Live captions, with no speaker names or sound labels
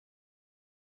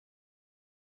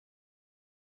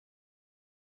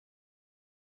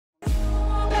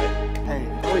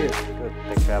Good.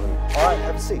 Thanks for having me. All right,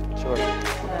 have a seat. Sure. This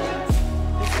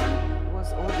one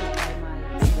was ordered by my...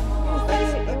 Oh,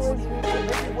 that's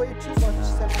way too much.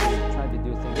 Tried to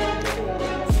do things together.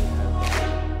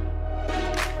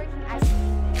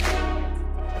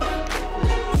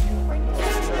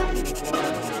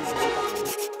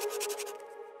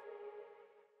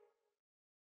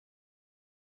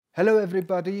 Hello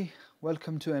everybody,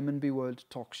 welcome to MNB World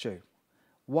Talk Show.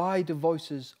 Why the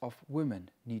voices of women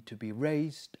need to be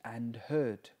raised and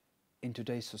heard in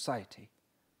today's society.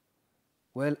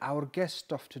 Well, our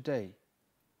guest of today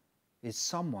is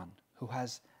someone who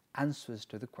has answers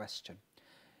to the question.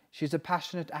 She's a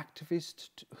passionate activist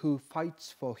who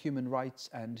fights for human rights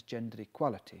and gender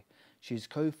equality. She's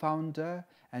co-founder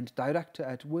and director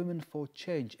at Women for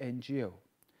Change NGO,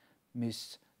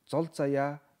 Ms.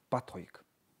 Zolzaya Batkhuyag.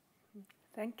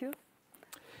 Thank you.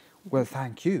 Well,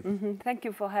 thank you. Thank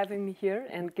you for having me here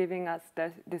and giving us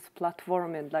this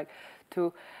platform and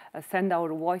to send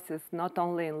our voices not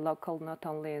only in local, not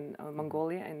only in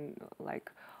Mongolia, and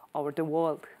over the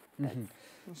world.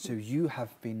 So you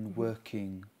have been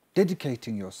working,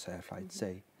 dedicating yourself, I'd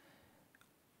say,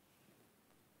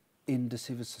 in the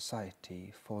civil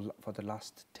society for the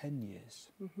last 10 years.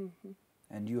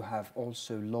 And you have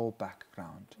also law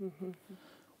background.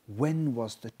 When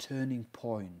was the turning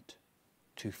point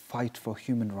to fight for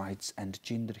human rights and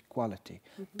gender equality?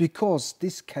 Because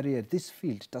this career, this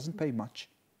field doesn't pay much,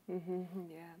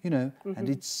 you know, and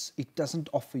it doesn't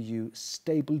offer you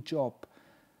stable job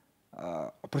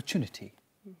opportunity.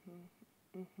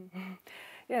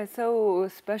 Yeah, so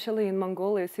especially in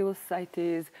Mongolia, civil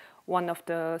society is one of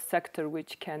the sector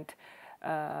which can't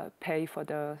pay for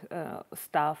the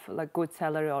staff like good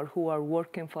salary, or who are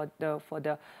working for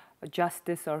the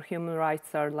justice or human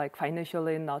rights are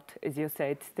financially not, as you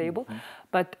said, stable.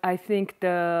 But I think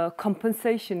the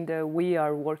compensation that we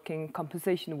are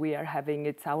compensation we are having,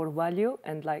 it's our value,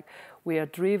 and we are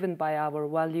driven by our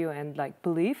value and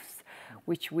beliefs,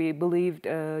 which we believe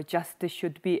justice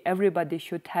should be, everybody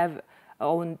should have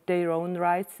their own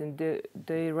rights, and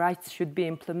the rights should be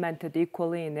implemented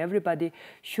equally, and everybody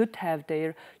should have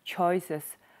their choices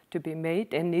to be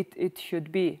made, and it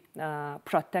should be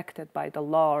protected by the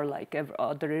law or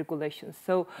other regulations.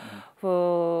 So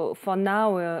for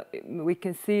now, we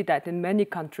can see that in many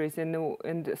countries,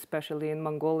 and especially in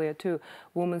Mongolia too,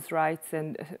 women's rights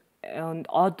and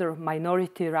other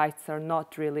minority rights are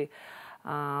not really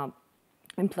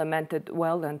implemented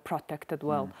well and protected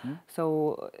well.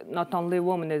 So not only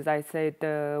women, as I said,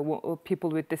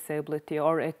 people with disability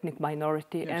or ethnic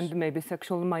minority, and maybe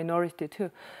sexual minority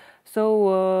too.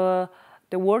 So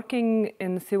the working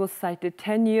in civil society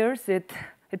 10 years, it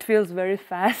feels very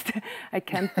fast. I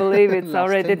can't believe it's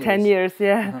already 10 years.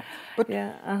 Yeah. But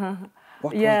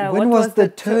yeah. When was the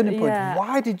turning point?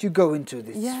 Why did you go into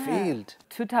this field?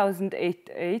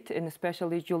 2008, and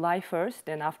especially July 1st,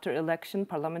 and after election,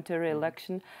 parliamentary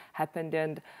election happened,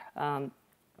 and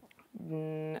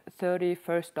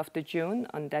 31st of the June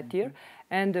on that year,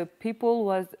 and the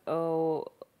people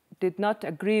did not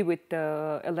agree with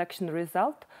the election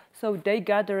result, so they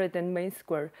gathered in Main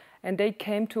Square, and they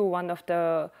came to one of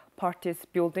the party's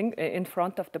building, in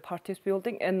front of the party's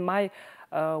building, and my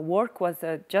work was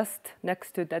just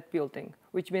next to that building,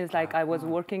 which means I was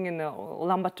working in a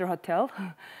Ulaanbaatar hotel.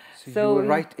 So you were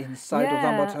right inside of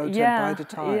Ulaanbaatar hotel by the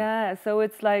time. Yeah, so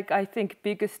it's I think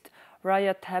biggest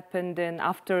riot happened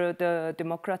after the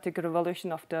democratic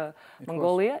revolution of the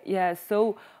Mongolia. Yeah,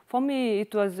 so for me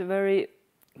it was a very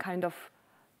kind of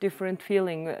different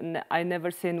feeling. I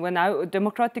never seen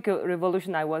democratic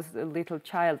revolution. I was a little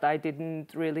child. I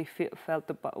didn't really felt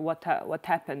what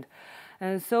happened,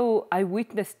 and so I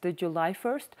witnessed the July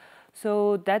 1st.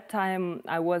 So that time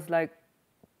I was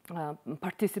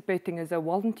participating as a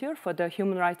volunteer for the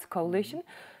Human Rights Coalition.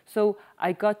 So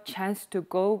I got chance to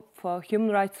go for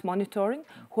human rights monitoring,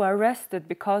 who are arrested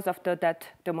because of that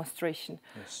demonstration.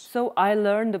 So I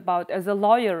learned about, as a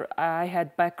lawyer, I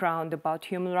had background about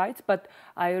human rights, but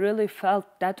I really felt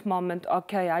that moment,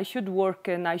 okay, I should work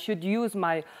and I should use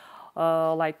my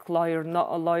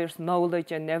lawyer's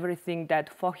knowledge and everything that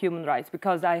for human rights,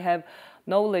 because I have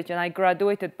knowledge and I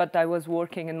graduated, but I was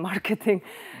working in marketing.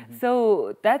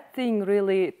 So that thing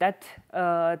really,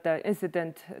 the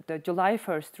incident, the July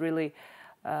 1st really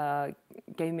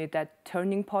gave me that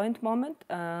turning point moment.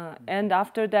 And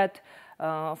after that,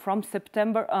 from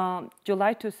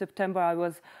July to September, I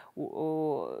was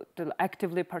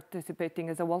actively participating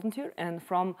as a volunteer. And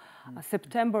from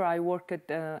September, I worked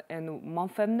in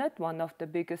MonFemNet, one of the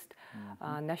biggest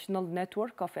national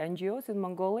network of NGOs in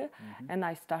Mongolia. And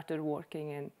I started working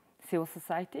in civil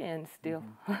society and still.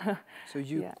 So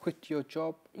you quit your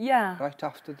job right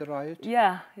after the riot?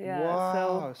 Yeah.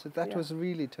 Wow, so that was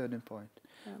really a turning point.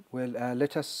 Yeah. Well,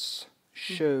 let us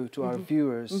show to our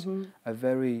viewers a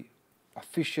very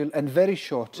official and very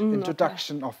short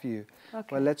introduction of you. Okay.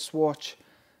 Well, let's watch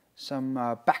some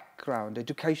background,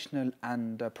 educational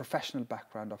and professional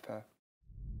background of her.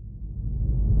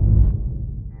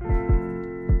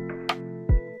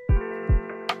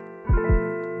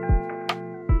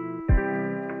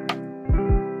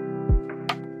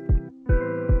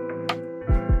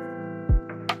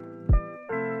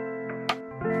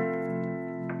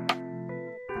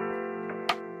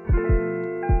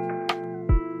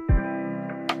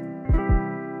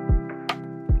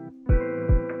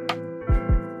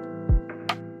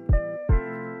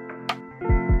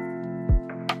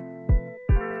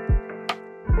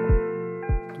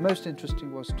 Most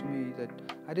interesting was to me that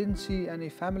I didn't see any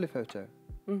family photo.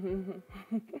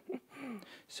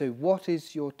 So what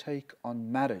is your take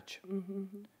on marriage?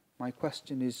 My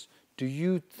question is, do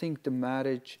you think the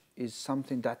marriage is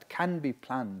something that can be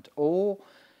planned, or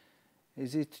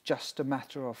is it just a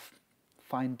matter of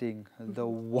finding the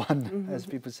one, as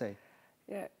people say?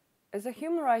 Yeah, as a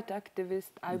human rights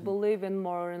activist, I believe in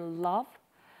more in love.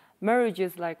 Marriage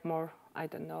is like more, I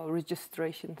don't know,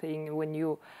 registration thing. When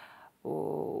you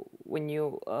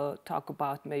talk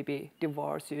about maybe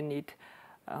divorce, you need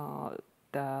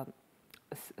the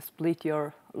split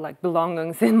your like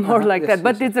belongings and more like that.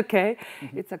 But it's okay,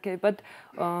 it's okay. But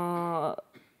I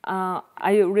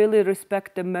really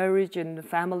respect the marriage and the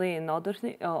family and other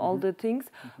all the things.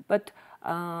 But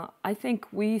I think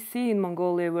we see in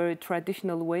Mongolia a very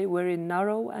traditional way, very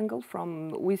narrow angle.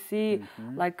 We see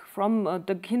like from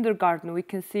the kindergarten, we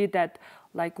can see that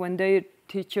like when they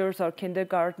teachers or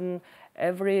kindergarten,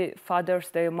 every Father's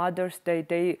Day, Mother's Day,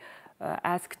 they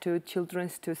ask to children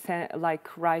to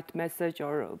write message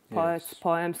or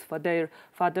poems for their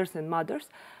fathers and mothers.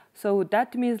 So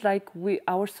that means like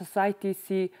our society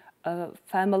see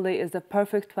family as a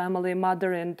perfect family,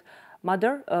 father and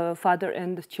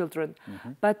children.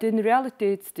 But in reality,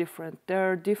 it's different.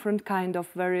 There are different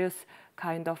various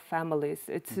kind of families.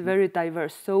 It's very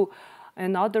diverse. So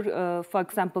another, for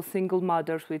example, single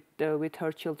mothers with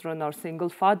her children, or single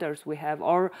fathers we have,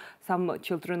 or some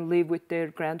children live with their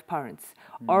grandparents,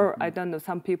 or I don't know,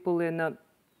 some people in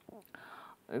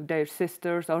their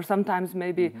sisters, or sometimes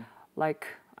maybe like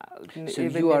so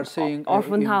even you are saying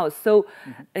orphan house. So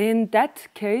in that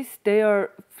case, they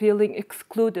are feeling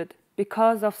excluded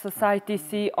because of society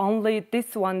see only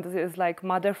this one is like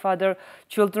mother, father,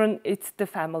 children, it's the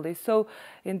family. So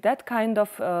in that kind of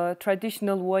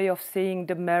traditional way of seeing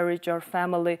the marriage or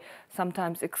family,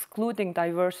 sometimes excluding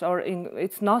diverse, or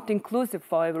it's not inclusive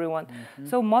for everyone.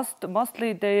 So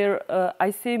mostly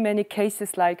I see many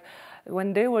cases like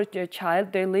when they were a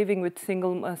child, they're living with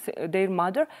their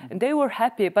mother, and they were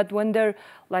happy. But when they're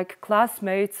like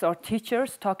classmates or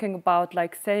teachers talking about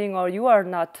like saying, "Oh, you are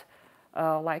not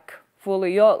like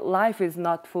fully, your life is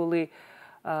not fully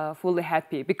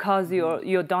happy because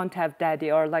you don't have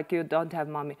daddy, or like you don't have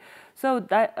mommy." So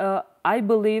that I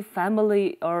believe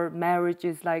family or marriage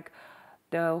is like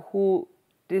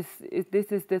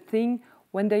this is the thing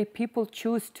when people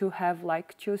choose to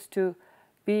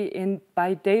be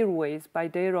by their ways, by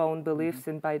their own beliefs,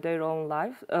 and by their own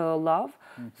love.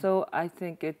 So I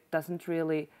think it doesn't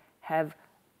really have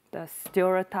the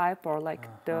stereotype or like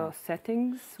the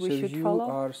settings we should follow.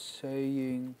 So you are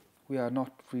saying we are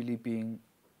not really being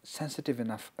sensitive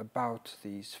enough about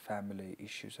these family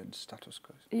issues and status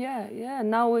quo. Yeah.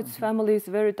 Now family is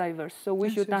very diverse, so we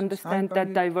should understand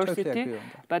that diversity. Totally agree on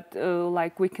that. But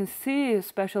like we can see,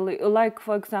 especially like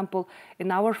for example,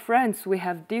 in our friends, we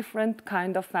have different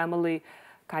kind of family,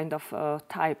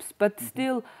 types. But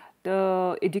still,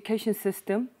 the education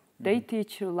system they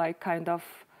teach like kind of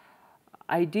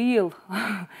ideal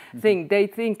thing. They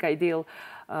think ideal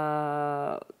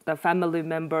the family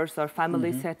members or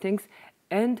family settings.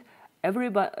 And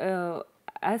everybody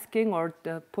asking or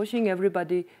pushing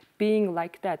everybody being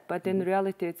like that. But in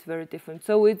reality, it's very different.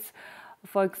 So it's,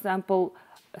 for example,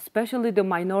 especially the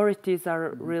minorities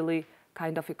are really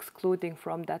kind of excluding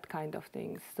from that kind of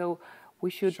things. So we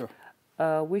should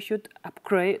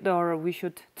upgrade, or we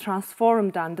should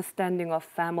transform the understanding of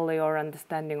family or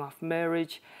understanding of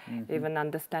marriage, even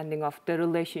understanding of the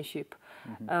relationship.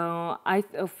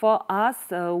 For us,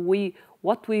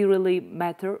 what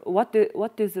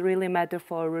is really matter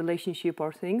for a relationship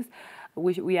or things,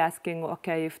 we asking,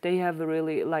 okay, if they have a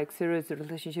really like serious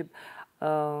relationship,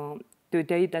 do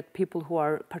they, that people who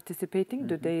are participating,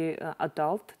 do they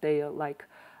adult, they like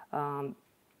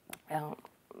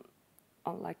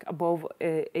like above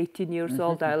 18 years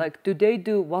old, like, do they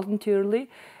do voluntarily?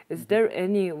 Is there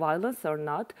any violence or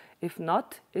not? If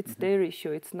not, it's their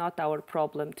issue. It's not our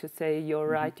problem to say you're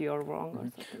right, you're wrong,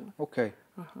 or something. Okay.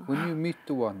 When you meet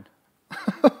the one.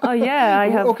 Oh yeah, I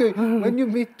have. Okay. When you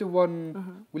meet the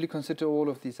one, will you consider all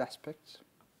of these aspects?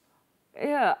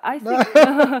 Yeah, I think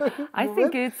I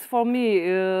think it's for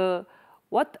me.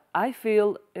 What I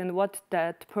feel and what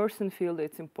that person feels,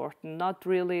 it's important. Not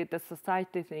really the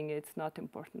society thing. It's not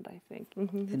important, I think.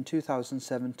 In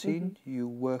 2017, you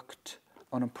worked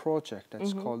on a project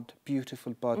that's called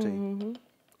Beautiful Body.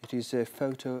 It is a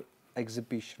photo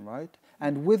exhibition, right?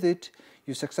 And with it,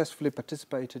 you successfully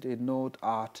participated in Nord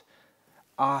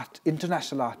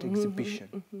International Art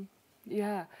Exhibition.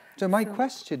 Yeah. So my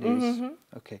question is,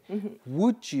 okay,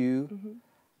 would you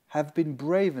have been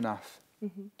brave enough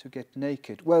to get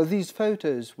naked? Well, these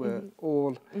photos were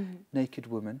all naked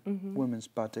women, women's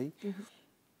body.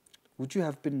 Would you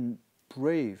have been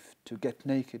brave to get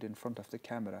naked in front of the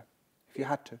camera if you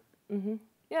had to?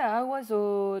 Yeah, I was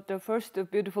the first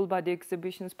Beautiful Body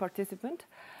exhibitions participant.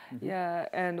 Yeah,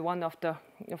 and one of the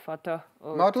photo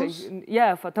models.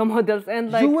 Photo models,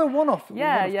 and like you were one of them.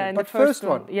 And but the first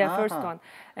one. Yeah, first one.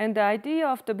 And the idea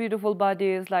of the Beautiful Body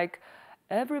is like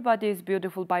everybody is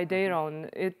beautiful by their own.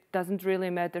 It doesn't really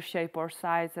matter shape or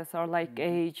sizes or like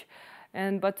age.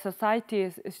 But society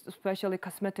is, especially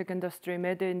cosmetic industry,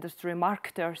 media industry,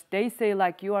 marketers, they say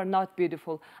like you are not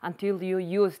beautiful until you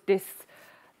use this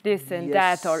and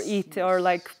that, or eat, or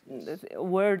like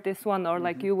wear this one, or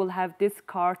like you will have this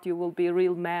card, you will be a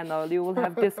real man, or you will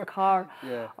have this car,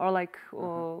 or like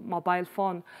mobile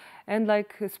phone. And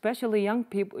like especially young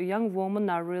people, young women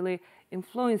are really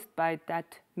influenced by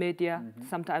that media.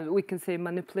 Sometimes we can say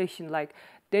manipulation, like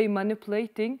they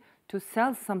manipulating to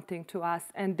sell something to us,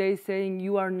 and they saying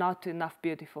you are not enough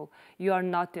beautiful, you are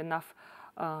not enough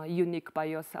unique by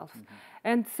yourself.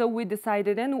 And so we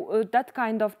decided, and that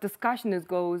kind of discussion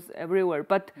goes everywhere,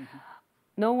 but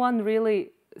no one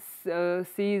really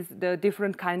sees the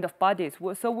different kind of bodies.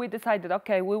 So we decided,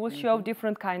 okay, we will show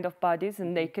different kind of bodies,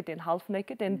 and naked and half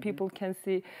naked, and people can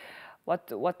see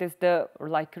what is the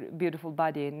like beautiful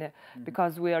body, and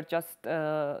because we are just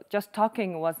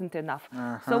talking wasn't enough.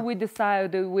 So we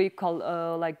decided we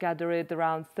gathered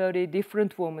around 30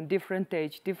 different women, different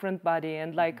age, different body,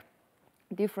 and like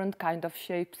different kind of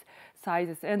shapes,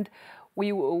 sizes. And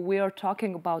we are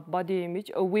talking about body image.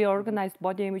 We organized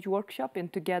body image workshop, and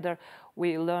together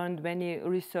we learned many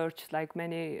research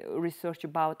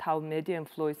about how media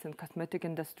influence in cosmetic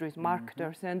industries,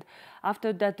 marketers. And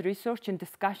after that research and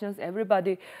discussions,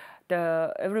 everybody's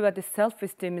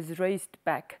self-esteem is raised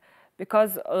back.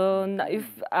 Because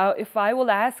if I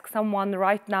will ask someone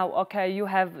right now, okay, you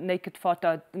have naked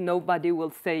photo, nobody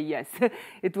will say yes.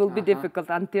 It will be difficult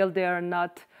until they are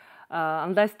not,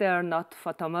 unless they are not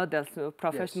photo models,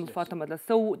 professional photo models.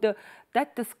 So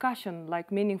that discussion,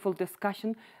 like meaningful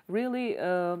discussion, really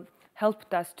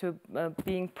helped us to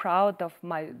being proud of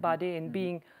my body, and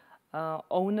being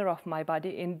owner of my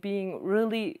body, and being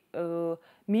really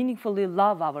meaningfully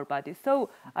love our body. So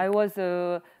I was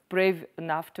brave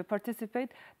enough to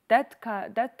participate. That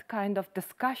kind of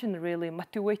discussion really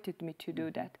motivated me to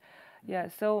do that. Yeah,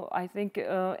 so I think,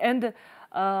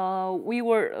 we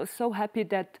were so happy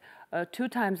that 2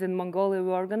 times in Mongolia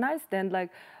we organized, and like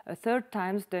 3rd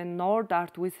times the Nord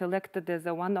Art we selected as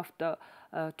one of the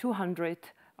 200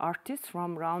 artists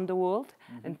from around the world,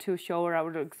 and to show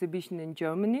our exhibition in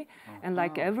Germany. And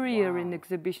like every year in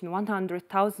exhibition,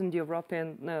 100,000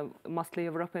 European, mostly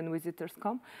European visitors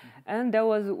come. And that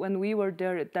was, when we were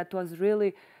there, that was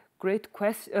really great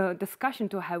discussion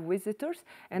to have visitors.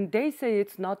 And they say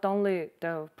it's not only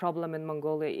the problem in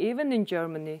Mongolia, even in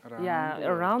Germany,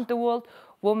 around the world,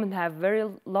 women have very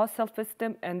low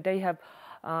self-esteem, and they have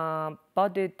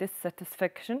body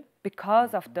dissatisfaction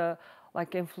because of the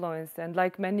influence. And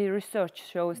like many research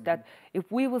shows that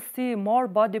if we will see more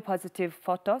body positive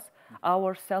photos,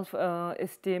 our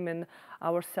self-esteem and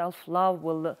our self-love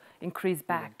will increase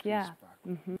back.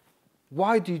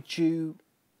 Why did you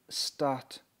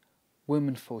start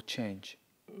Women for Change?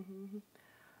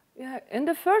 Yeah, in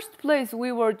the first place,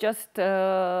 we were just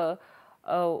try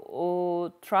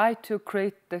to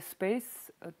create the space,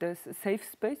 this safe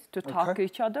space to talk to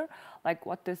each other. Like,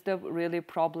 what is the really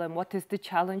problem? What is the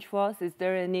challenge for us? Is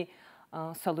there any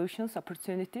solutions,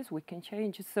 opportunities we can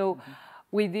change? So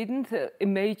we didn't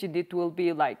imagine it will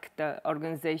be like the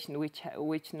organization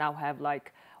which now have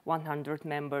like 100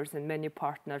 members and many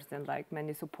partners and like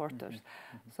many supporters.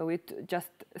 So it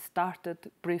just started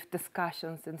brief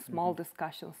discussions and small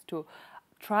discussions to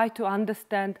try to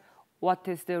understand what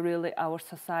is the really our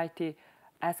society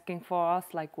asking for us,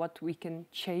 like what we can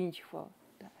change for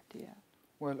that. Yeah.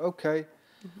 Well, okay.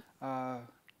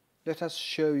 Let us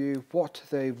show you what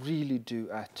they really do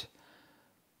at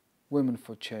Women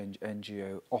for Change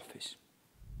NGO office.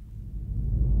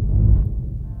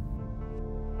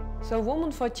 So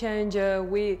Women for Change,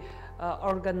 we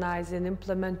organize and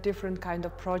implement different kind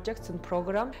of projects and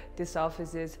programs. This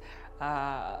office is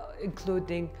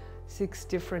including 6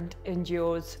 different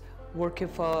NGOs working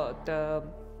for the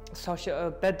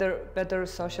social, better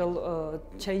social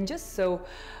changes. So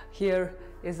here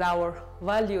is our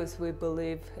values. We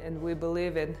believe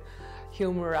in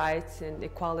human rights and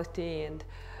equality, and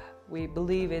we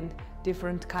believe in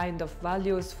different kind of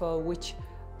values for which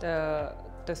the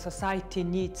society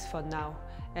needs for now.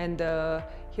 And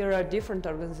here are different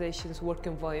organizations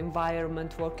working for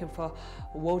environment, working for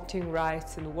voting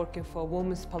rights, and working for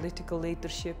women's political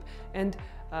leadership and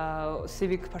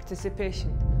civic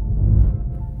participation.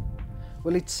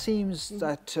 Well, it seems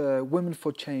that Women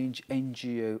for Change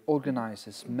NGO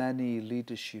organizes many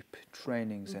leadership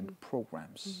trainings and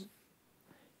programs.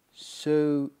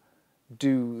 So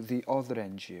do the other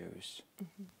NGOs.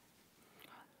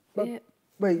 But, Yeah.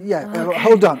 wait, yeah,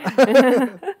 hold on.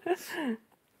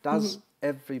 Does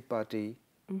everybody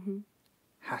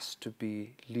has to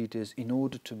be leaders in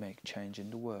order to make change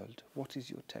in the world? What is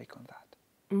your take on that?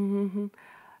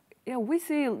 Yeah, we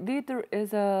see leader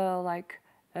as like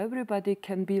everybody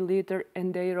can be leader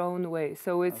in their own way.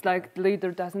 So it's like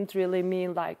leader doesn't really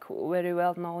mean like very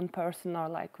well-known person or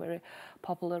like very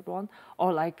popular one,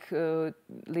 or like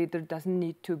leader doesn't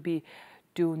need to be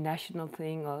do national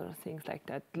thing or things like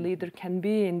that. Leader can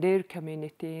be in their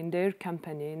community, in their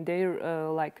company, in their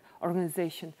like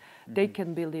organization. They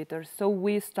can be leaders. So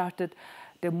we started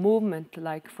the movement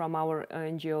like from our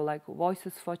NGO, like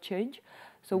Voices for Change.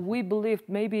 So we believed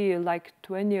maybe like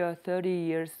 20 or 30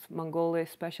 years, Mongolia,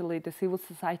 especially the civil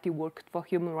society worked for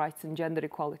human rights and gender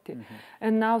equality.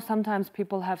 And now sometimes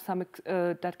people have some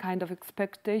that kind of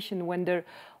expectation when they're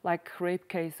like rape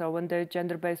case or when they're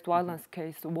gender-based violence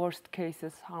case, worst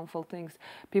cases, harmful things.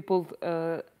 People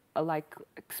are like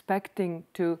expecting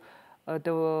to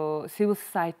the civil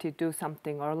society do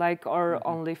something, or like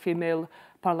only female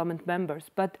parliament members.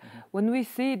 But when we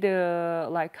see the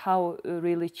like how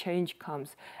really change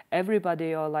comes,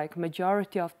 everybody or like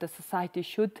majority of the society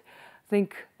should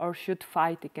think or should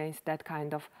fight against that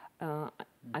kind of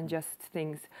unjust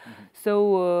things.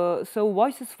 So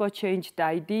Voices for Change, the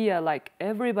idea like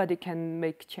everybody can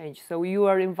make change. So you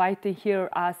are inviting here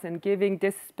us and giving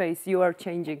this space, you are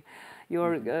changing.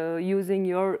 You're using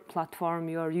your platform,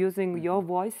 you're using your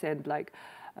voice and like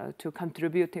to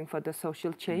contributing for the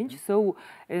social change. So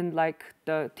in like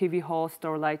the TV host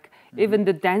or like even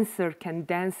the dancer can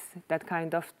dance that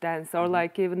kind of dance, or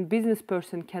like even business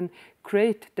person can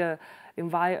create the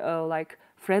like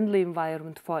friendly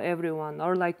environment for everyone,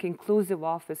 or like inclusive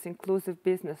office, inclusive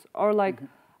business, or like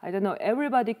I don't know,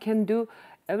 everybody can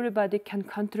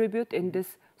contribute in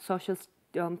this social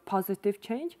positive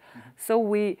change. So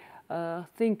we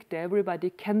think that everybody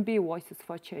can be Voices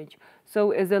for Change.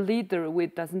 So as a leader,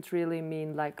 it doesn't really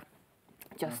mean like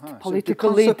just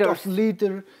political so the concept leaders. of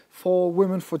leader for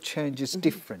Women for Change is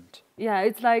different. Yeah,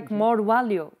 it's like more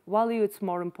value. Value is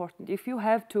more important. If you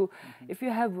have to, if you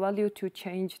have value to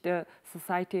change the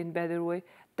society in better way,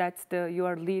 that's you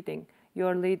are leading. You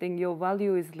are leading. Your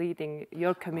value is leading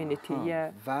your community.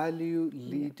 Yeah. Value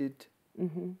leaded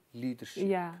leadership.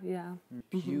 Yeah, yeah.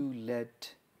 You led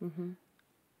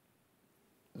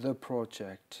the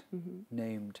project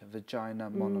named Vagina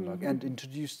Monologue and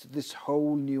introduced this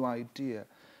whole new idea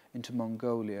into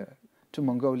Mongolia, to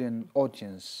Mongolian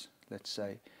audience, let's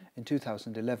say, in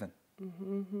 2011.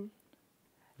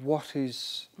 What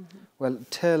is, well,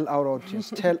 tell our audience,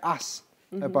 tell us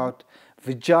about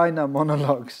Vagina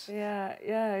Monologues. Yeah,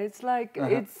 yeah, it's like,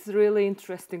 it's really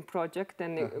interesting project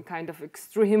and kind of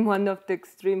extreme, one of the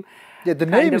extreme. Yeah, the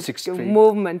name is extreme.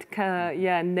 Movement,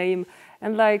 yeah, name.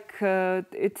 And like,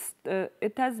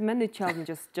 it has many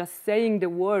challenges, just saying the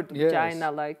word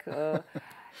vagina, like,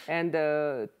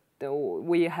 and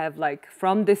we have like,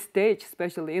 from this stage,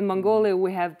 especially in Mongolia,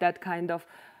 we have that kind of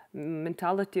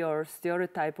mentality or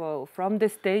stereotype. Or from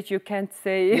this stage, you can't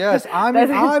say. Yes, I'm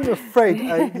afraid.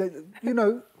 You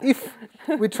know, if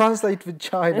we translate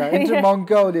vagina into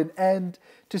Mongolian and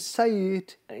to say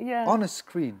it on a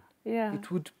screen, it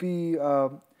would be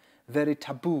very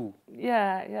taboo.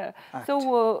 Yeah, yeah. Act.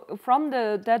 So from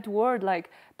that word, like,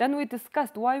 then we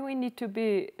discussed why we need to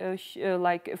be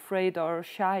like afraid or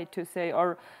shy to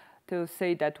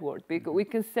say that word. Because we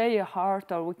can say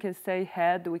heart, or we can say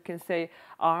head, we can say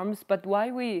arms, but why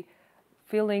we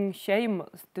feeling shame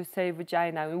to say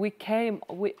vagina. We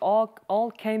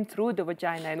all came through the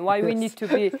vagina, and why we need to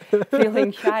be feeling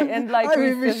shy? And like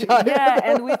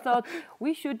and we thought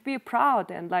we should be proud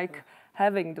and like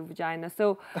having the vagina. So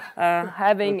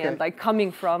having and like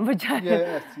coming from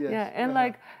vagina. And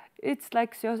like it's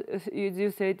like you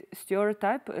said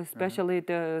stereotype, especially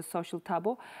the social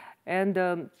taboo, and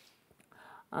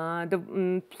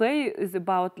the play is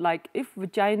about like if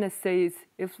vagina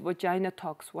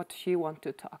talks, what she want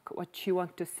to talk, what she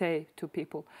want to say to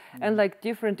people, and like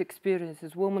different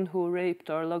experiences, women who raped,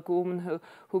 or like women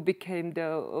who became the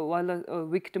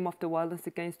victim of the violence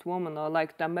against women, or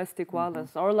like domestic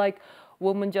violence, or like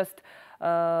women just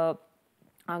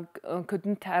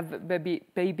couldn't have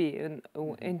baby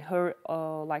in her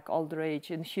like older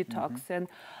age, and she talks. And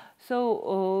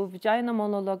so vagina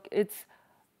monologue, it's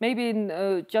maybe in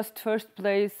just first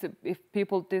place, if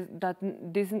people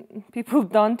people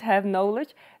don't have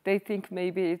knowledge, they think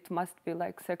maybe it must be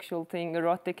like sexual thing,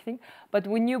 erotic thing. But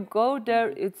when you go there,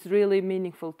 it's really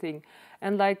meaningful thing.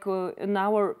 And like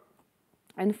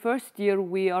in first year,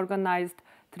 we organized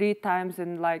 3 times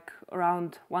in like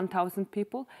around 1,000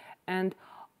 people, and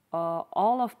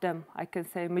all of them, I can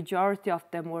say majority of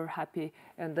them were happy,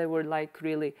 and they were like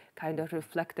really kind of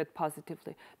reflected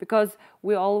positively, because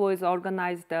we always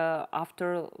organized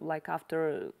after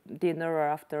dinner or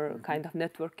after kind of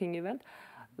networking event,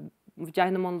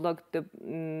 vagina monologue.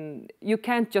 You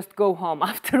can't just go home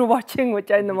after watching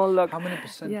vagina monologue. How many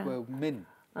 % were men?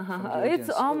 It's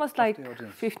almost like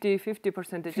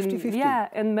 50%. Yeah,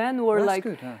 and men were like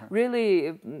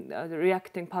really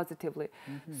reacting positively.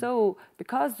 So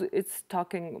because it's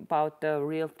talking about the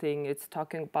real thing, it's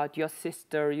talking about your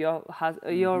sister,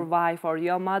 your wife, or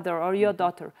your mother, or your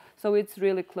daughter. So it's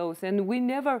really close, and we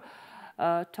never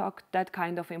talk that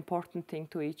kind of important thing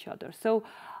to each other. So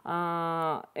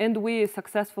and we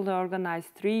successfully organized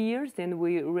 3 years, and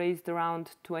we raised around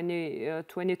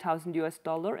 $20,000 US,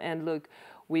 and look,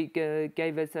 we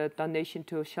gave as a donation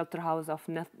to Shelter House of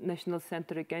National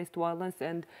Center Against Violence,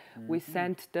 and we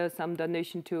sent some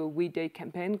donation to We Day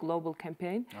campaign, global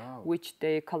campaign, which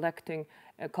they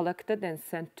collected and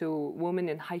sent to women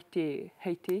in Haiti.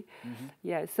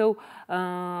 Yeah, so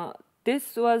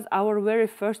this was our very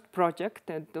first project,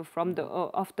 and from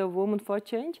of the Women for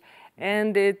Change,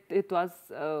 and it was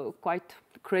quite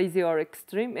crazy or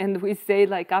extreme, and we say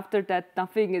like after that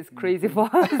nothing is crazy for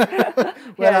us.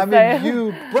 Well, I mean,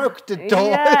 you broke the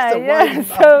door.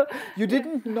 So you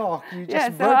didn't knock, you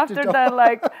just broke the door. After that,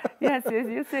 like yes,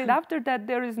 you said after that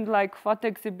there is like photo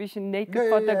exhibition, naked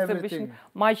photo exhibition, everything.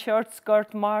 My shirt, skirt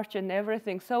march, and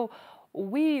everything. So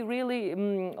we really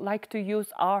like to use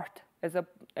art as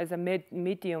a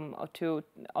medium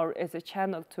or as a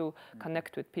channel to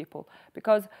connect with people,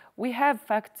 because we have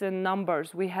facts and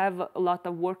numbers, we have a lot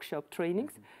of workshop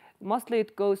trainings. Mostly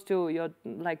it goes to your,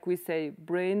 like we say,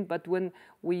 brain, but when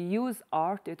we use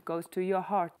art, it goes to your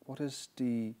heart. What is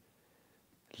the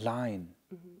line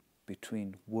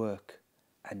between work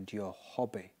and your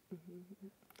hobby?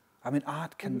 I mean,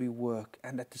 art can be work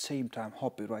and at the same time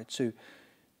hobby, right? So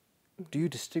do you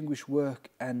distinguish work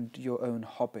and your own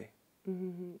hobby?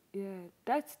 Yeah,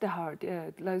 that's the hard.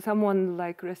 Yeah, like someone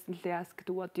like recently asked,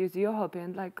 "What is your hobby?"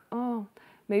 And like, oh,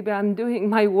 maybe I'm doing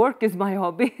my work is my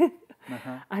hobby.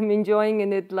 I'm enjoying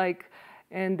in it, like,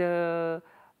 and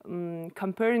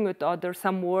comparing with others,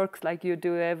 some works like you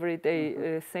do every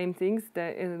day, same things.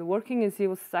 Working in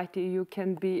civil society, you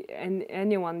can be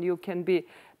anyone. You can be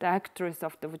the actress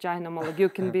of the vagina monologue. You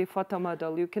can be photo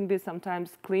model. You can be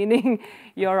sometimes cleaning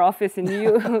your office, and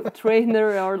you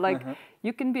trainer, or like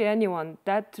you can be anyone.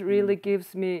 That really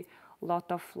gives me a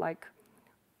lot of like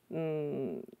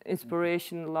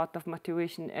inspiration, a lot of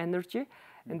motivation, energy,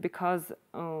 and because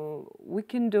we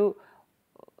can do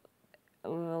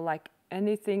like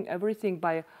anything, everything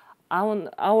by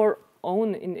our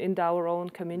own in our own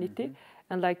community,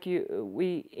 and like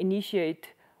we initiate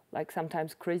like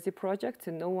sometimes crazy projects,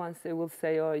 and no one will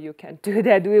say, "Oh, you can't do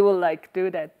that." We will like do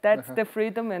that. That's the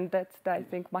freedom, and that's I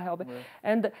think my hobby.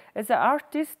 And as an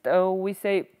artist, we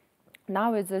say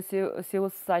now as a civil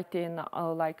society, and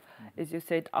like as you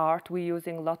said, art. We're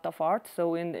using a lot of art.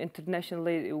 So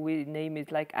internationally, we name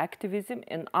it like activism,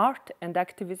 and art and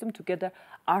activism together,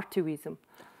 artivism.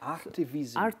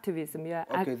 Artivism, yeah.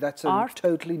 Okay, that's a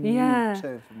totally new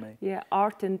term for me. Yeah,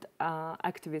 art and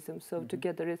activism. So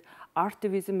together is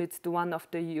artivism. It's the one of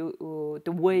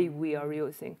the way we are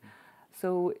using.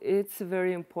 So it's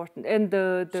very important. And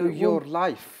so your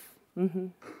life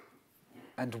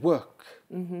and work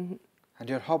and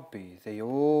your hobby, they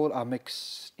all are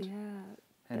mixed. Yeah.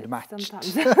 and matched.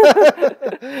 Sometimes.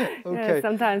 Okay. Yeah,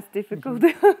 sometimes difficult.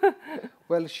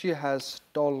 Well, she has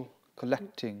doll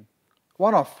collecting.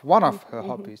 One of her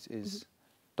hobbies is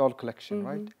doll collection,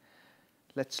 right?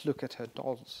 Let's look at her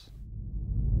dolls.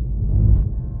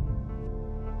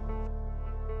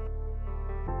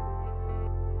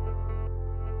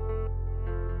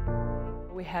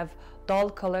 We have doll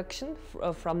collection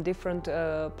from different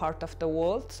part of the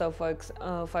world. So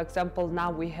for example,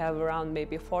 now we have around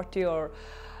maybe 40 or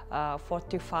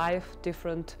 45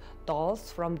 different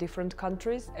dolls from different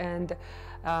countries, and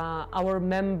our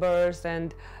members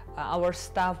and our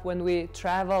staff, when we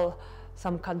travel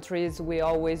some countries, we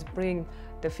always bring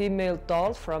the female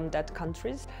doll from that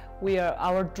countries.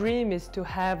 Our dream is to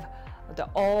have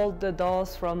all the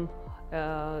dolls from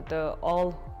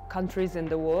all countries in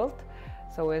the world.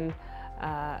 So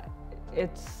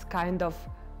it's kind of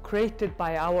created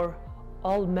by our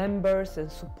all members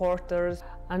and supporters.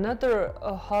 Another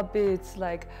hobby, it's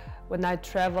like when I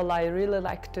travel, I really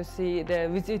like to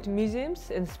visit museums,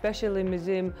 and especially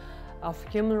museum of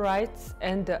human rights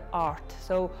and art.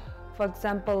 So, for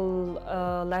example,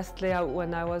 lastly,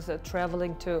 when I was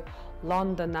traveling to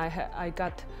London, I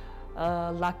got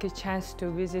a lucky chance to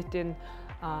visit in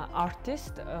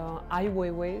artist Ai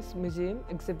Weiwei's museum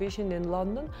exhibition in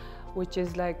London, which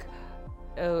is like,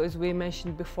 as we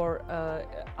mentioned before,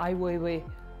 Ai Weiwei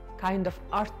kind of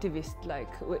artivist, like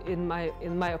in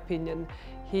my opinion.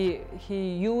 He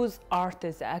used art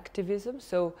as activism,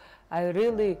 so I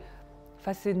really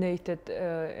fascinated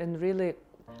and really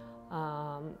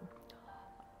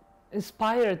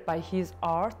inspired by his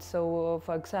art. So,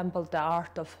 for example, the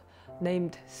art of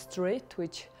named Strait,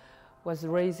 which was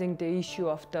raising the issue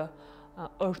of the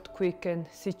earthquake in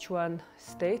Sichuan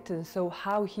state, and so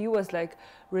how he was like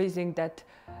raising that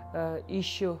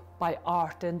issue by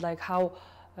art, and like how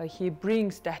he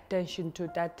brings the attention to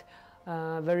that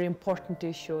very important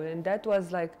issue, and that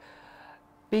was like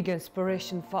big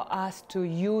inspiration for us to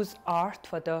use art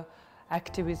for the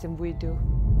activism we do.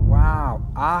 Wow,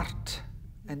 art,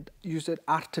 and you said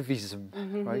artivism,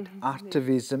 right?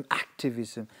 Artivism,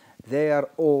 activism, they are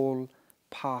all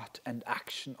part and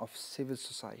action of civil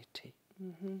society.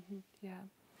 Yeah.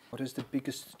 What is the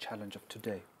biggest challenge of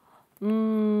today?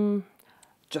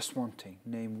 Just one thing,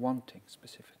 name one thing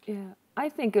specifically. Yeah, I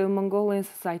think Mongolian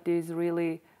society is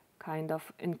really kind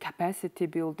of in capacity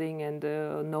building, and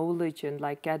knowledge and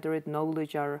like gathered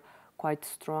knowledge are quite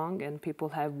strong, and people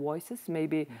have voices.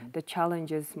 Maybe the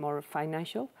challenge is more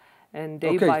financial, and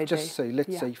day by day. Just say,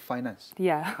 let's say finance.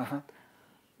 Yeah.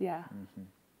 Yeah.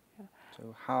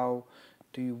 So how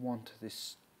do you want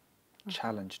this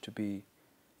challenge to be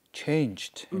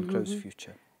changed in close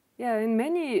future? Yeah, in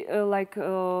many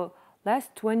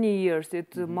last 20 years,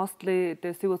 it's mostly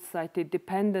the civil society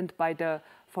dependent by the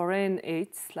foreign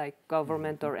aids like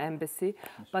government or embassy.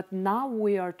 But now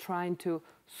we are trying to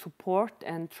support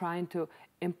and trying to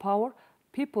empower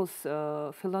people's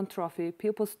philanthropy,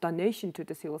 people's donation to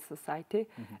the civil society,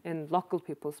 and local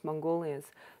peoples,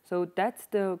 Mongolians. So that's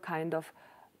the kind of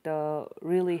the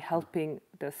really helping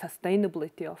the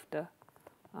sustainability of the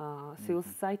civil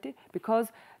society, because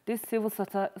these civil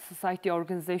society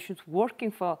organizations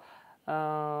working for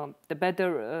the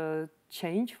better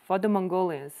change for the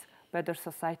Mongolians, better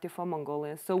society for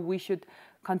Mongolians. So we should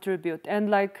contribute,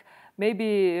 and like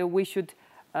maybe we should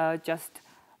just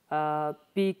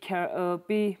we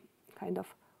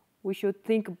should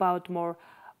think about more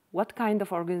what kind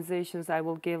of organizations I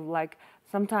will give. Like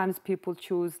sometimes people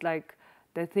choose like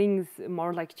the things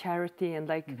more like charity, and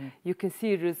like you can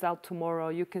see a result tomorrow,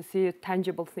 you can see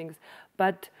tangible things,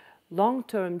 but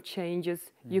long-term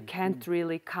changes you can't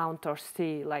really count or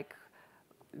see. Like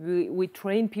we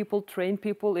train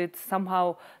people, it's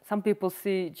somehow some people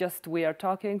see just we are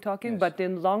talking, but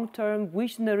in long-term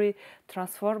visionary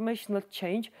transformational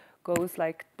change goes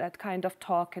like that kind of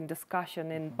talk and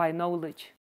discussion and by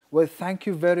knowledge. Well, thank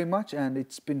you very much, and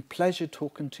it's been pleasure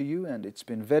talking to you, and it's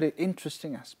been very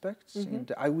interesting aspects,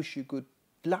 and I wish you good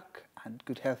luck and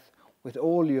good health with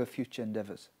all your future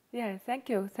endeavors. Yeah, thank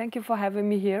you. Thank you for having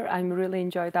me here. I really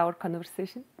enjoyed our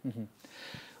conversation.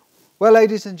 Well,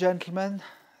 ladies and gentlemen,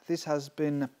 this has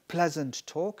been a pleasant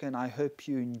talk, and I hope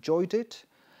you enjoyed it.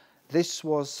 This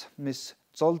was Ms.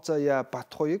 Zolzaya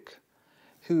Batkhuyag,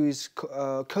 who is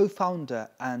co-founder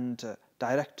and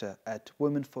director at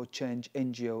Women for Change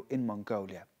NGO in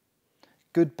Mongolia.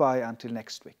 Goodbye until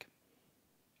next week.